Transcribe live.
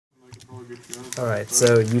Alright,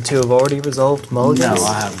 so you two have already resolved mulligans? No,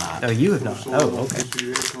 I have not. Oh, you have not? Oh, okay.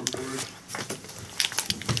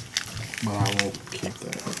 But I will keep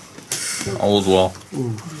that. All is well.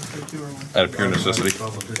 Out of pure necessity.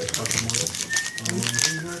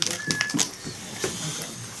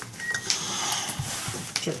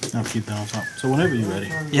 I'll keep that on top. So whenever you're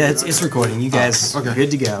ready. Yeah, it's recording. You guys are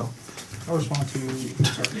good to go. I just want to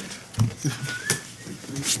target.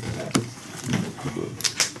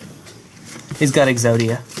 He's got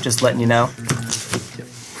Exodia, just letting you know.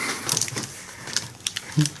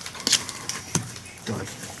 Go ahead.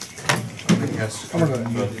 I'm gonna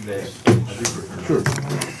go ahead. Sure.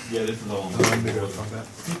 Yeah, this is all.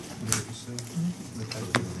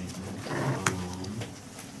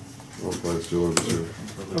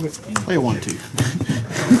 Play 1, 2.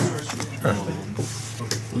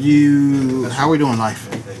 You. How are we doing life?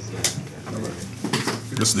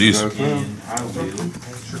 Just these.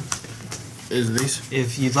 Is it these?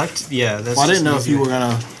 If you'd like to, yeah, that's Well, I didn't know if you were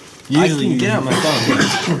gonna. Usually I can get on my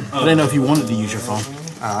phone. I didn't know if you wanted to use your phone.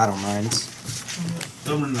 I don't mind. I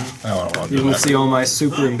don't want to You do will that. see all my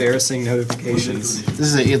super embarrassing notifications. This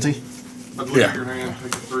is an empty. Yeah.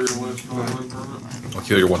 I'll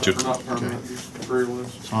kill your 1-2.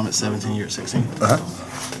 So I'm at 17. You're at 16. Uh-huh.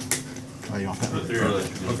 Oh, you want that?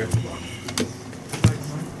 Okay.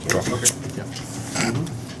 Yep.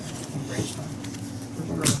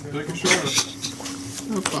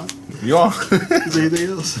 You are? Is there anything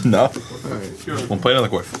else? No. Alright. We'll play another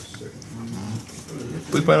course.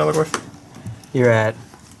 Please play another course. You're at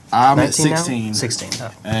I'm at 19 now? 16. 16.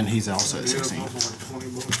 Oh. And he's also at 16.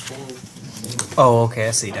 Oh, okay,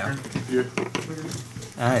 I see now. Yeah.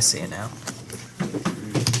 I see it now.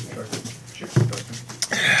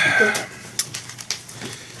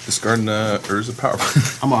 Discarding Urza's power play.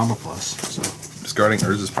 I'm a plus. So Discarding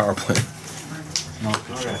Urza's power play. no.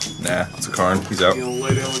 Nah, it's a Karn. He's out. You gonna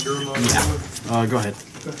lay down the girl line? Yeah. Go ahead.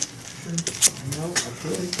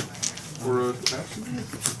 Or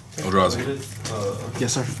Eldrazi.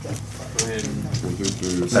 Yes, sir.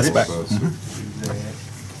 That's back.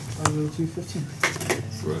 I'll go to 15.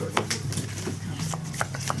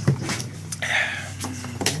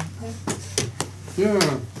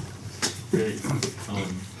 Yeah.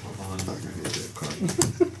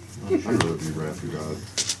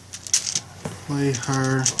 Play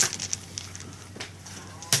her.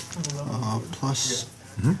 Plus.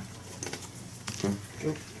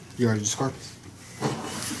 You already discard.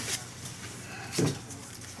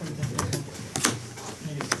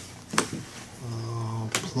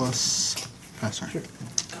 Plus. Pass her.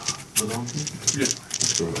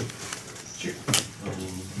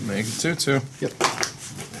 Make it 2-2. Yep.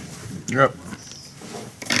 You're up.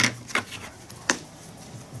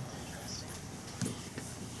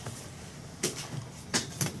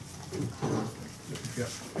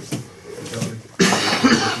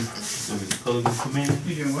 Command.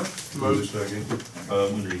 You doing what? Most second.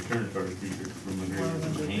 When the return target creature from the grave to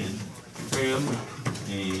the hand.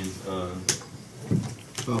 And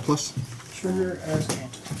Plus. Trigger as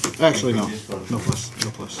canceled. Actually, no. No plus.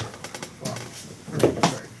 No plus.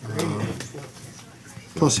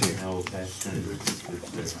 Plus here. I will pass turn.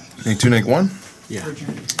 Need 2, make 1? Yeah.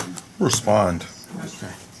 Respond.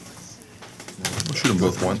 Okay. We'll shoot them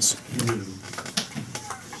both once.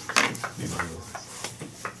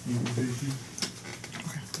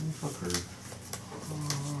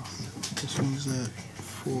 This one's at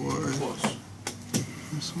 4.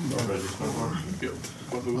 This one.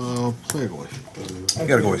 Play a goif. You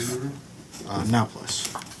gotta go with. Now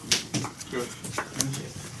plus.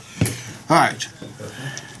 Alright.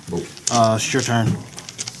 It's your turn.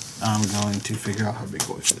 I'm going to figure out how big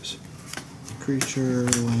goif is. Creature,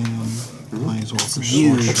 land, planeswalker, sorcery,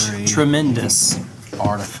 Huge. Tremendous.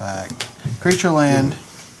 artifact. Creature, land,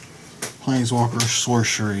 planeswalker,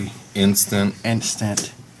 sorcery, Instant.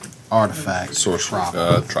 instant, artifact, Sorcery.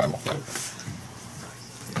 tribal. Tribal.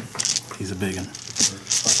 He's a big one.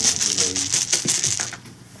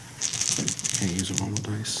 Can't use a normal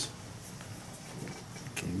dice.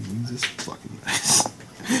 Can't use this fucking dice.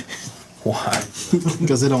 Why?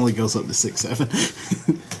 Because it only goes up to 6, 7.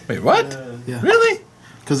 Wait, what? Yeah. Really?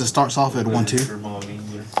 Because it starts off at 1, 2.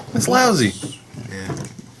 That's lousy. Yeah.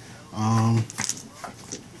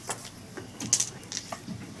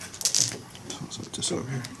 So just over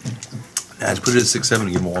here. Nah, just put it at 6-7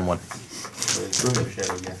 and give him a 1-1.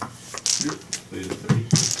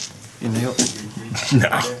 You nailed it.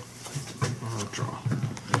 No. Draw.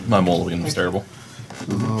 My mulligan was terrible.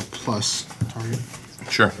 Plus target.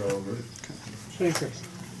 Sure.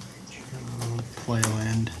 Play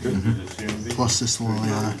land. Plus this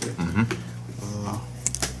Liliana.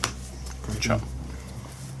 Chop.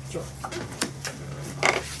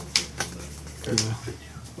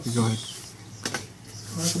 You go ahead.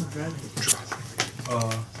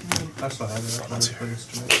 I still have it. Let's hear.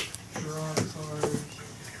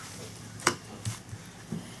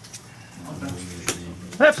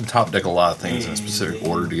 I have to top deck a lot of things in a specific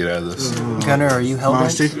order to get out of this. Gunner, are you held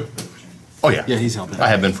Minus in? 2. Oh yeah, Yeah, he's helping. I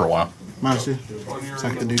have been for a while. Minus 2.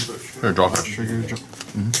 Sack the dude. Here, draw a card. Trigger. Draw.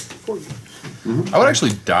 I would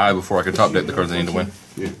actually die before I could top deck the cards I need to win.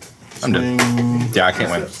 I'm dead. Swing. Yeah, I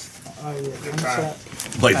can't win.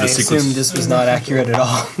 Like I the assumed sequence. this was not accurate at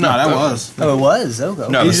all. No, that was. Oh, it was? Oh, go.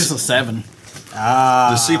 No, He's the, just a 7.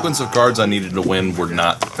 the sequence of cards I needed to win were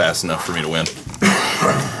not fast enough for me to win.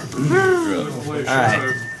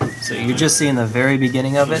 Alright. So you're just seeing the very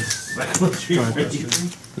beginning of it?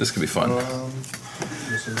 This could be fun.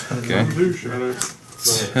 Okay.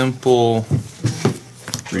 Temple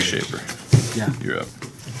Reshaper. Yeah. You're up.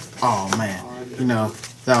 Oh, man. You know,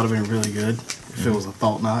 that would have been really good if it was a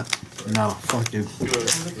Thought Knot. Not a fucking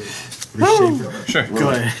Reshaper. Sure. Go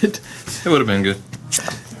ahead. It would have been good.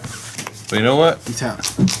 But you know what? You tap.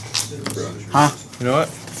 Huh? You know what?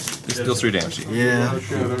 It deals 3 damage. Yeah.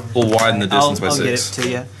 We'll widen the I'll distance by get it 6. to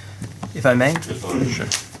you. If I may. Sure.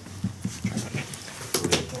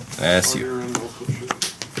 That's you.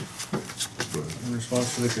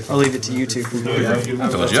 I'll leave it to you two. I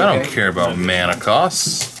told you, I don't care about mana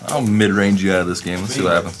costs. I'll mid-range you out of this game. Let's see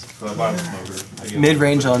what happens.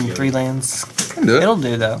 Mid-range on 3 lands. Can do it. It'll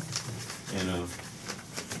do, though. And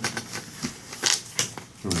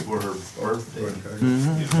for her birthday,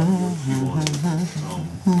 she wanted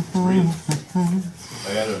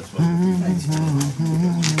I got her a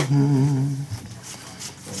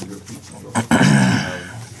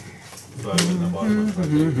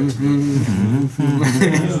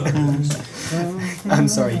I'm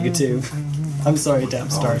sorry, YouTube. I'm sorry,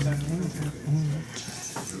 Tap Start.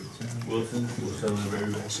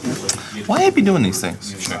 Why are you doing these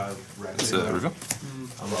things? Sure. Let's reveal.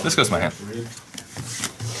 This goes to my hand.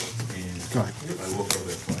 Go ahead. I woke up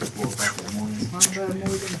at 4 o'clock in the morning.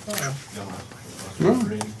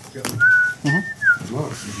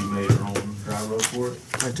 She made her own dry rub for it.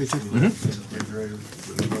 Right, 2, 2.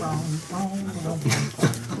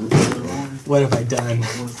 What have I done?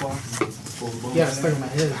 Yeah, it's stuck in my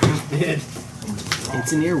head.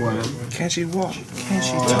 It's an earworm. Can't you walk? Can't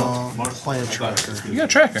you talk? Play a tracker. You got a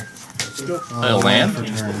tracker. A land?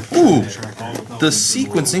 Ooh, the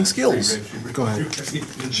sequencing skills. Go ahead.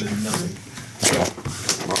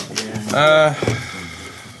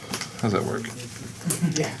 How's that work?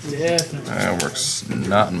 Yeah, definitely. That works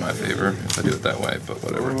not in my favor if I do it that way, but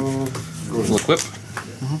whatever. We'll equip.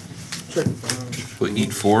 We'll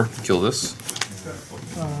eat 4, kill this.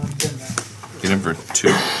 Get him for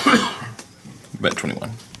 2. Bet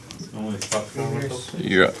 21.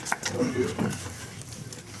 You're up.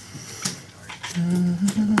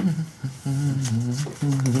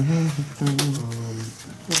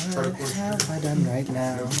 What have I done right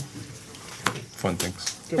now? Fun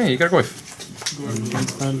things. Hey, you got a wife.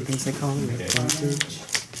 Fun things they call it. Vintage.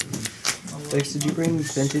 Lex, did you bring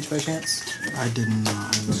vintage by chance? I did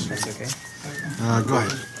not. That's okay. Go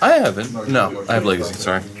ahead. I haven't. No, I have legacy.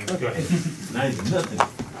 Sorry. Nice, nothing.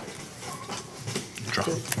 Draw.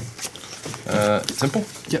 Simple.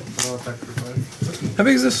 Yep. How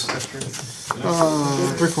big is this?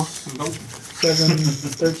 3, 4. 7,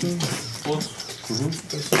 13.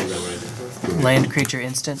 Land creature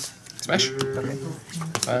instant. Smash. Okay.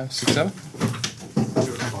 5, 6, 7.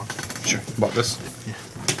 Sure. Bought this.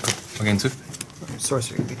 Again, 2.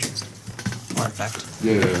 Sorcery creature instant. Artifact.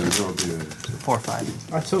 Yeah, that'll be it. 4 or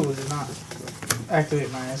 5. I totally did not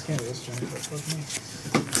activate my ass candy this turn, but fuck me.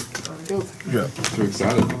 Go. Yeah. Too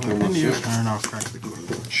excited to kill my End of your shit. turn, I'll crack the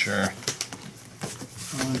card. Sure.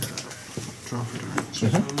 Draw for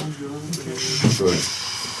turn. Good.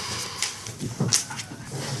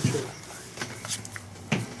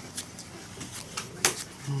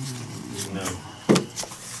 No.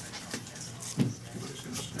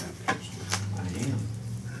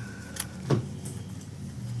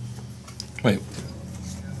 Wait.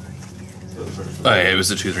 Oh, yeah, it was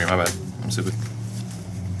a 2-3. My bad. I'm stupid.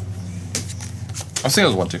 I was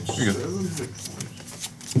thinking it was 1-2. You're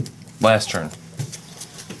good. Last turn.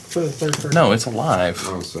 For the third turn. No, it's alive.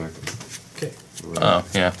 Oh, second. Okay. Oh,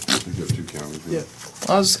 yeah. You got 2 counters. Yeah.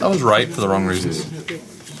 I was right for the wrong reasons.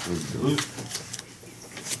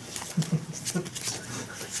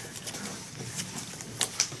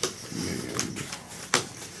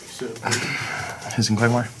 His in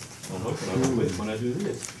Quagmire. I'm hoping I will quit when I do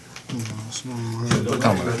this.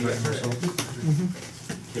 Oh, my bad.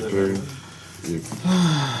 Very.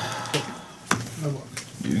 No more.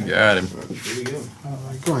 You got him. There you go.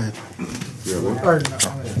 Go ahead. Yeah, what? Or no,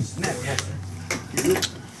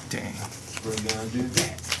 Dang. We're gonna do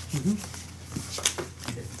that.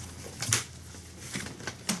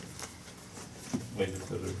 Wait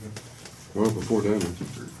until they're here. Well, before damage.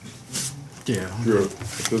 Yeah. You're up. It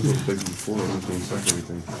says it'll take you before, I'm just gonna sack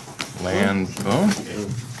anything. Land. Boom.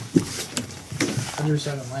 I drew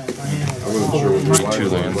 7 lands. My hand I was wasn't sure what your life 2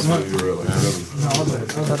 was, lands. but I thought you were at like 7. No, I was like,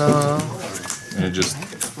 Ta-da. And it just.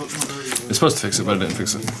 It's supposed to fix it, but it didn't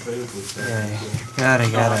fix it. Okay. Yada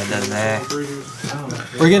yada da da.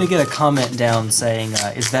 We're gonna get a comment down saying,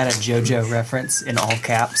 "Is that a JoJo reference?" in all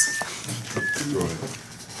caps. Go ahead.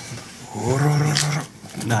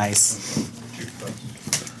 Nice.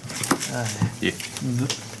 Yeah.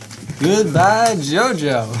 Goodbye,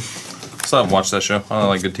 JoJo. Still haven't watched that show. I don't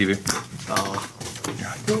like good TV. Oh.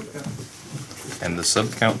 And the sub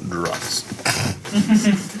count drops.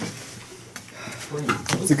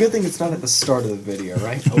 It's a good thing it's not at the start of the video,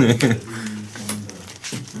 right?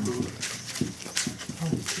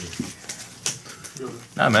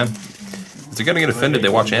 Nah, man. If they're gonna get offended, they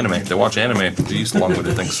watch anime. If they watch anime, they're used to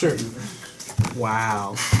long-winded things. sure.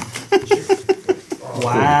 Wow.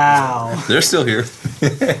 Wow. They're still here.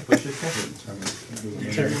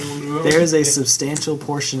 There is a substantial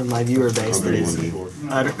portion of my viewer base that is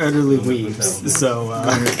utterly weeps. So,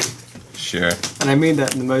 Sure. and I mean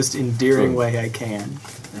that in the most endearing way I can.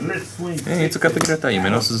 And let's swing. Hey, it's a kata Yume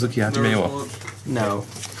no Suzuki Hajime wa. No.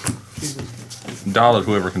 $,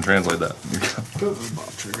 whoever can translate that. Bob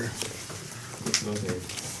trigger.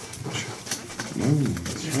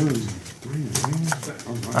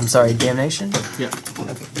 I'm sorry, damnation? Yeah.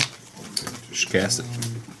 Just cast it.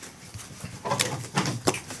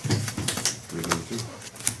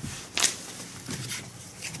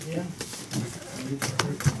 Yeah.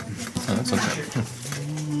 Oh, that's okay.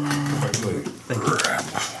 Thank you.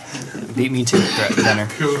 Beat me to it, Gunner.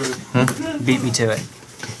 Beat me to it.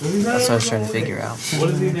 That's what I was trying to figure out. What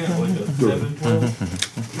is he now? Like a 7,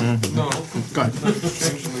 12? Go ahead.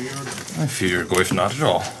 I fear your goif not at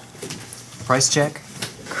all. Price check.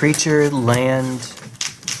 Creature, land.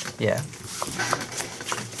 Yeah.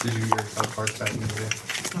 Did you get your cards back in the day?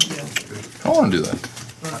 I don't want to do that.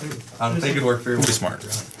 I don't think it'd work for you. Be smart.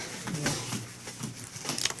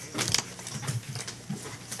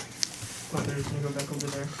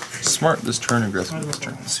 Smart this turn, aggressive this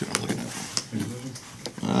turn. Let's see what I'm looking at.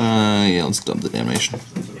 Yeah, let's dump the damnation.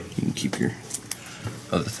 You can keep your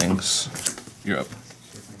other things. You're up.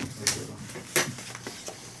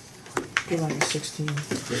 Give like a 16.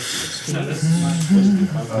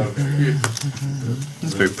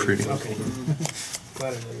 It's very pretty. Glad I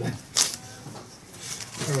did that.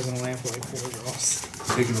 I was in a land for like 4 draws.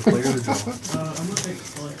 Taking the player to draw. I'm gonna take the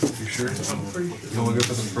play. You sure? You want to go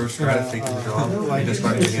for the first card, take the draw? You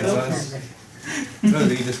discard the hand size? No,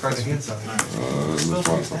 you discard the hand size. Let's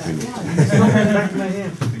watch something. Back in my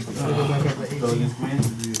hand.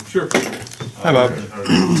 Sure. Hi, Bob.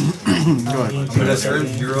 But that's earned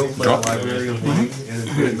 0 for the Draw. library of money, and then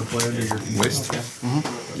put in the player to your Waste.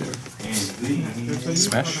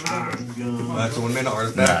 Smash. That's a 1-mana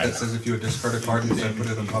artifact that says if you would discard a card, you can put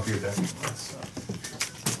it on top of your deck.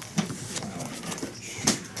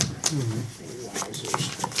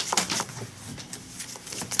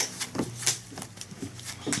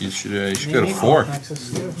 You should go to 4.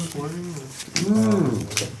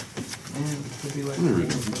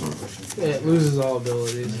 It loses all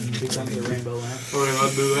abilities and becomes a rainbow land. I'll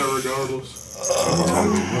do that regardless.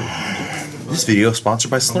 This video is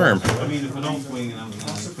sponsored by Slurm. I mean, if I don't swing, I'm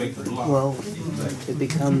gonna expect a block. Well, it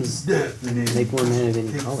becomes make 1 mana of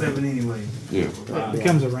any color. 7 anyway. Yeah. It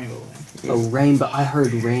becomes a rainbow land. A rainbow. I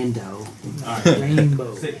heard rando.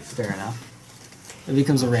 Rainbow. Fair enough. It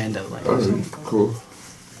becomes a rando land. Cool.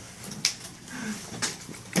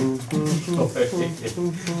 I'm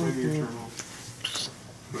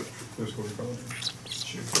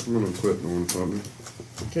gonna quit and one something.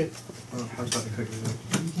 Okay. I was about to cook it.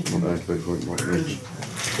 I'm gonna activate point my next.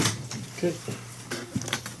 Okay.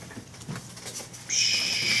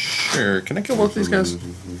 Sure. Can I kill both these guys?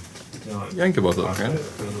 Yeah, I can kill both of them, can I?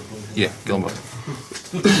 Yeah, kill them both.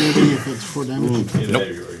 If it's 4 damage. Nope.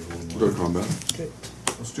 Go to combat.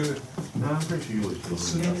 Let's do it. No, I'm pretty sure you would. I'm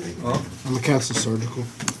gonna cast a surgical.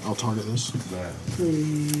 I'll target this.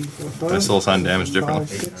 3, 4, 5. Can I still assign damage differently?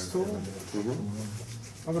 5, 6 total.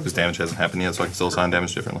 Because damage hasn't happened yet, so I can still assign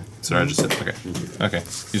damage differently. So I just said, okay. Okay,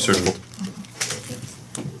 you surgical.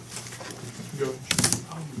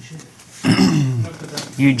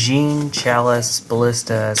 Eugene, Chalice,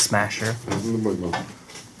 Ballista, Smasher.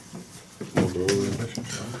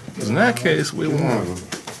 In that case, we will.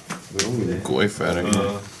 They only Goif out of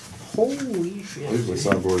here. Holy shit. usually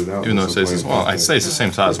sideboarded out. Even though it says it's, well, I say it's the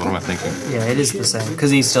same size. What am I thinking? Yeah, it is the same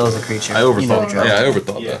because he still is a creature. I You know overthought. the drill. Yeah, I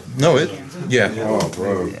overthought that. No, yeah. Oh,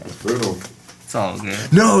 bro. It's brutal. It's all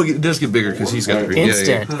good. No, it does get bigger because he's got the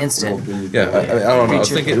creature. Instant. Yeah, I don't know. I was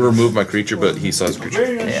thinking it removed my creature, but he saw his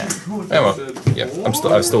creature. Yeah. Yeah, well, yeah.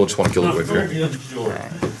 I still just want to kill the Goif here. Very unsure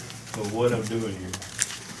of what I'm doing here.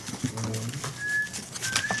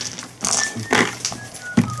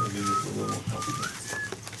 I'll give this a little help.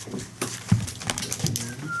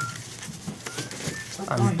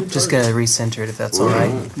 I'm just gonna recenter it if that's all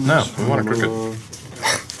right. No, we want a cricket.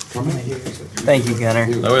 Thank you, Gunner.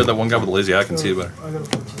 That way, that one guy with the lazy eye can see it better.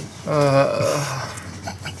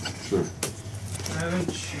 Sure.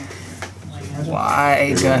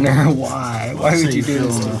 Why, Gunner? Why? Why would you do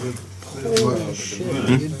this? to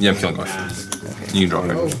me? Yeah, I'm killing Goif. You can draw a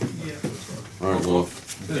card. Alright, well,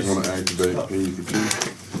 I want to activate P for 2.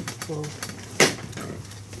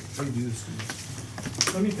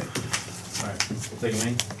 Let me think. Alright, take a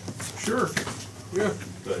main. Sure. Yeah.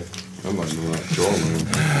 Good. I'm not doing that draw, man.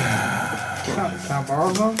 Can I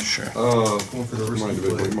borrow some? Sure. Going for the Might risky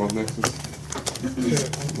activate play. Big Moth Nexus.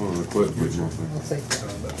 Oh, I quit Big Moth I'll Nexus. take that.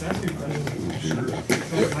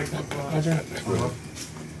 My turn.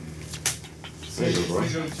 Save it, bro. You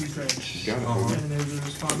got it,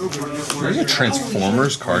 bro. There's a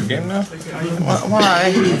Transformers card game now?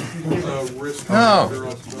 Why? No.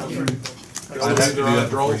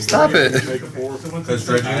 Stop it. Because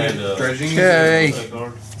dredging. Okay.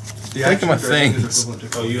 The Taking my action dredging things. is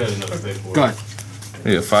equivalent to Oh, you had another pay for it. Go ahead.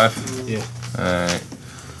 You get 5? Yeah. Alright.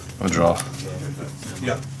 I'll draw.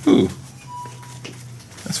 Yeah. Ooh.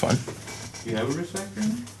 That's fine. You have a risk factor in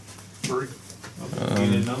there? Three. Okay.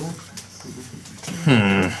 You need another one?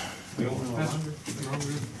 You don't want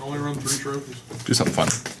to Only run 3 trophies. Do something fun.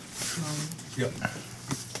 Yep.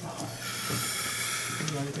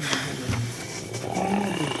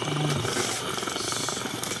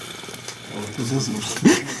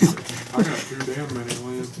 I got too damn many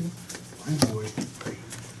lands.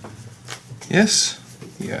 Yes.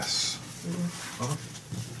 Yes.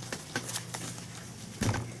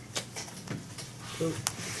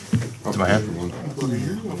 I'll To my hand? pick one.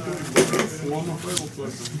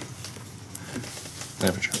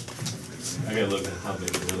 Yeah, for sure. I gotta look at how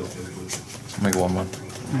big the other thing was. Make 1/1.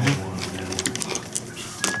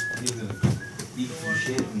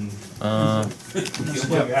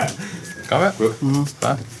 Combat? Quit. 5.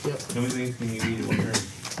 How many things can you eat at one turn?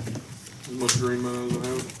 As much green mana as I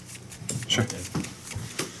have. Sure.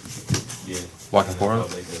 Yeah. Blocking 4 of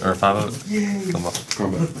it? Or 5 of it? Come on.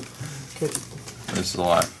 Combat. This is a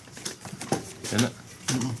lot. Isn't it?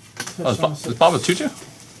 Oh, is Bob a 2/2?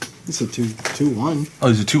 It's a 2-1. Oh,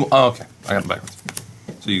 he's a 2. Oh, okay. I got it backwards.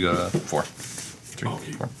 So you got 4. 3,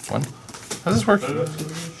 4, 1. How does this work?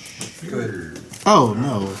 Oh,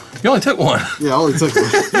 no. You only took 1. Yeah, I only took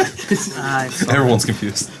one. Everyone's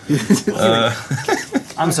confused.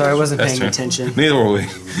 I'm sorry, I wasn't That's paying true. attention. Neither were we.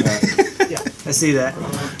 I see that.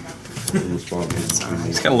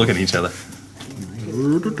 Just kind of looking at each other.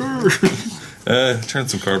 Turned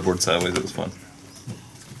some cardboard sideways. It was fun.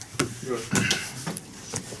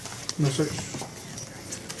 No, sir.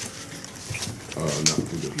 No,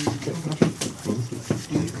 too good.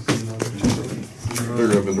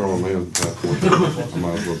 Figure I've been drawing lands the past 4 times. I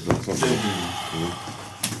might as well do something.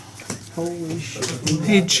 Holy shit.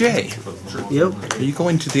 Hey, Jay. Yep. Are you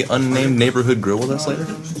going to the unnamed neighborhood grill with us later?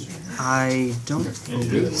 I don't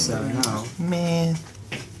believe so, no. Man.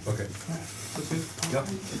 Okay. Yep.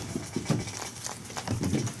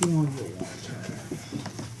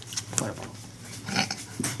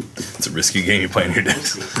 It's a risky game you play in your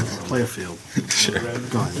decks. Play a field. Sure.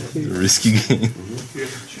 Go ahead. It's a risky game.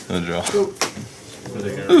 I'll draw.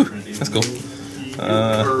 That's cool.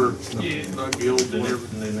 Or not guild and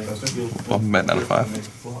everything. Well, I'm back down to 5.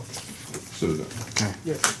 So did that. Okay.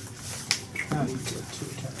 Yes. Now you get 2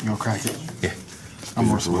 attacks. You gonna crack it? Yeah. I'm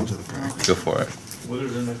more smart to the crack. Go for it. What are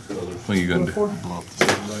the next colors? What are you gonna do? Blow up the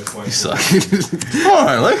You suck. Come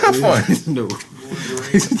on, let me have fun. No.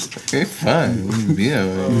 Okay, fine. Yeah,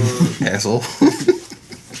 asshole.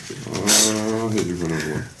 I'll hit you for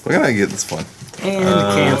another one. What can I get that's fun? And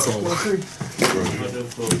cancel.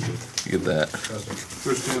 You get that.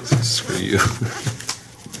 There's 10. Screw you.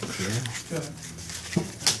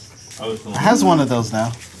 I has one of those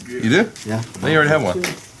now. You do? Yeah. No, you already have one.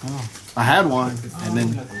 I had one, and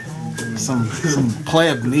then some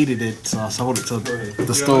pleb needed it, so I sold it to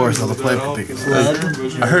the store so the pleb could pick it up.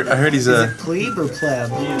 Pleb? I heard he's a. Plebe or pleb?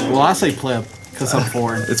 Well, I say pleb because I'm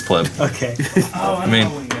foreign. It's pleb. Okay. I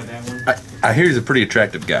mean, I hear he's a pretty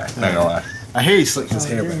attractive guy. Not gonna lie. I hear he slicked his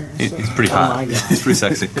hair back. He's pretty Oh hot. my god. He's pretty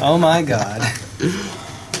sexy. Oh my god.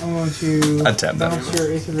 I'm going to I'd tap that. bounce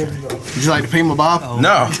your Ace of Ravenbow. Would you like to ping my Bob?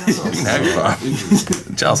 No, you can have your Bob.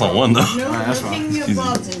 Child's on one though. No, that's no fine. picking your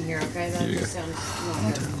bobs in here, okay? That Here you just sounds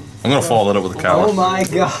not good. I'm gonna follow that up with a Oh cower my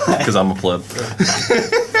god. because I'm a pleb.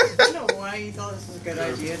 I don't know why you thought this was a good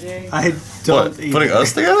idea, Jay. I don't What? Putting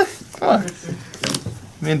us together? Come on.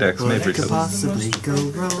 Me and Dex made What for each could other. possibly go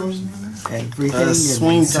wrong? Everything in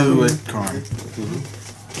Swing to summer. it, Karn.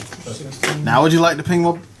 Now would you like to ping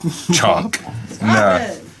my Chonk.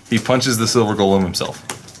 Nah. He punches the silver golem himself.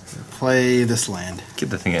 Play this land. Get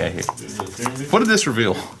the thing out of here. What did this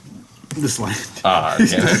reveal? This land. Ah,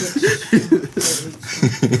 damn it.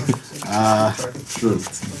 Sure.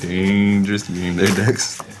 Dangerous game there,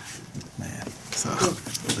 Dex. Man. So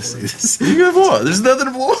let's see this. You have what? There's nothing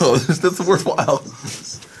to blow. There's nothing worthwhile.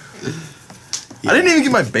 I didn't even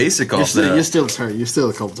get my basic off You're that. still turn. You're still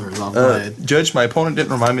a couple turns off. Go ahead. Judge, my opponent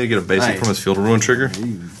didn't remind me to get a basic Hey. from his Field of Ruin trigger.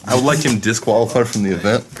 I would like him disqualified from the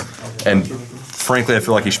event, and frankly, I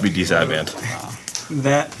feel like he should be banned.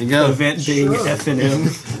 That You go. event being F&M.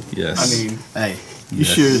 Yes. I mean, Hey, you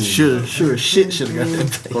should shit should have got that.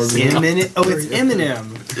 Eminem. Oh, it's Eminem.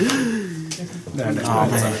 No, no, Oh,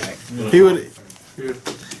 that's man. alright. He would.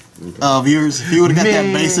 Viewers, if he would have got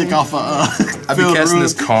that basic off of I've been casting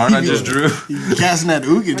this Karn I just drew. casting that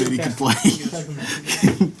Ugin that he could play.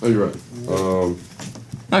 Oh, you're right.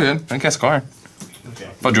 Okay, I can cast Karn.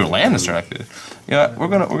 If I drew a land this turn, I could. Yeah, we're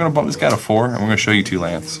gonna bump this guy to 4, and we're gonna show you 2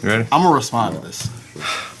 lands. You ready? I'm gonna respond to this.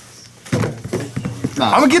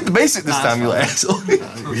 I'm gonna get the basic this time, you asshole.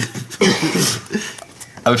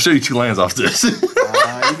 I'm gonna show you 2 lands off this. You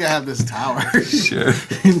can have this tower. Sure.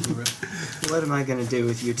 What am I gonna do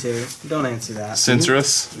with you two? Don't answer that. Censor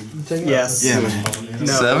us. Yes. Yeah, man. No.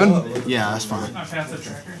 7? Yeah, that's fine.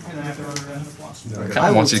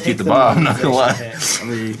 I want you to keep the Bob, I'm not gonna lie. I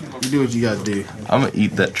mean, you do what you gotta do. I'm gonna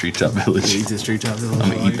eat that treetop village. Eat this treetop village. I'm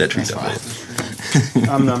gonna eat that treetop village.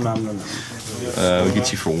 Nom. We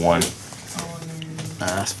get you for 1.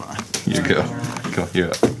 That's fine. Here you go. Come on, you're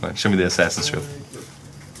up. Come on, show me the assassin's trophy.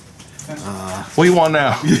 What do you want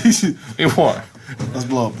now? What do you want? Let's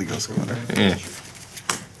blow up the ghost corner. Yeah.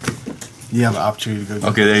 You have an opportunity to go.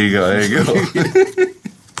 Okay, there you go. There you go.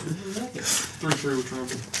 3-3 with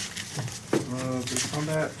trumpet.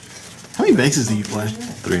 Combat. How many bases do you play?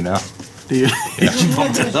 3 now. Do you? You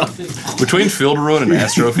bumped it up. Between Field of Ruin and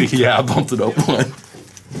Astrophy, yeah, I bumped it up 1. I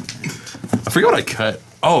forget what I cut.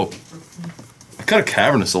 Oh, I cut a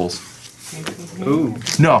Cavern of Souls. Ooh.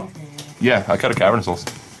 No. Yeah, I cut a Cavern of Souls.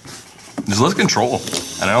 Just let's control.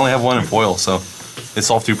 And I only have 1 in foil, so it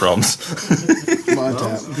solved 2 problems. My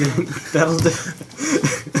tap. That'll do.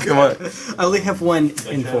 Come on. I only have 1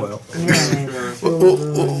 in foil.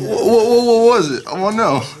 What was it? I want to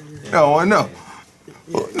know. No, I want to know.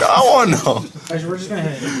 No, I want to know. Actually, we're just gonna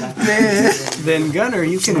hit it. Then Gunner,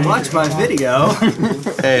 you can watch my video.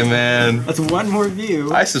 Hey, man. That's 1 more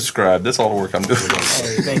view. I subscribe. That's all the work I'm doing.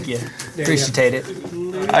 Hey, thank you. Appreciate it.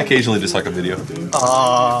 I occasionally dislike a video.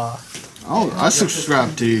 I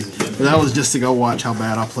subscribe to you, but that was just to go watch how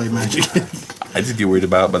bad I play Magic. I just get worried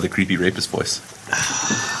about by the creepy rapist voice.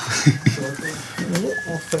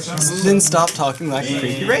 Then stop talking like a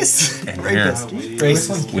creepy racist. And here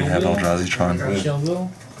Racist. we have Eldrazi Tron.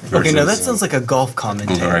 Okay, no, that sounds like a golf Alright,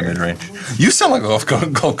 commentary. mid-range. You sound like a golf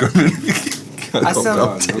government. I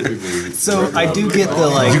sound. So I do get the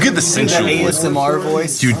like. You get the the sensual voice. ASMR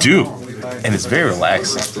voice. You do. And it's very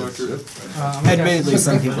relaxing. Admittedly,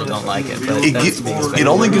 some people don't like it, but that's to be It expected.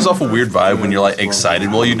 only gives off a weird vibe when you're like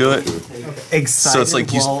excited while you do it. Excited so it's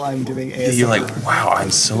like you- while I'm doing ASMR. You're like, wow,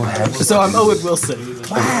 I'm so happy. So I'm Owen Wilson.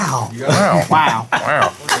 Wow. Wow, Wow.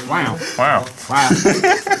 wow, Wow. wow. Wow.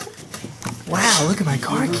 Wow, look at my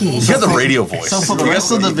car keys. You got the radio voice. So for the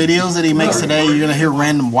rest of the videos that he makes today, you're gonna hear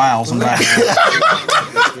random wows in the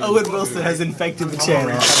background. Owen Wilson has infected the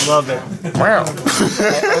channel. I love it. Wow. I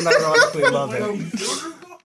unironically love it.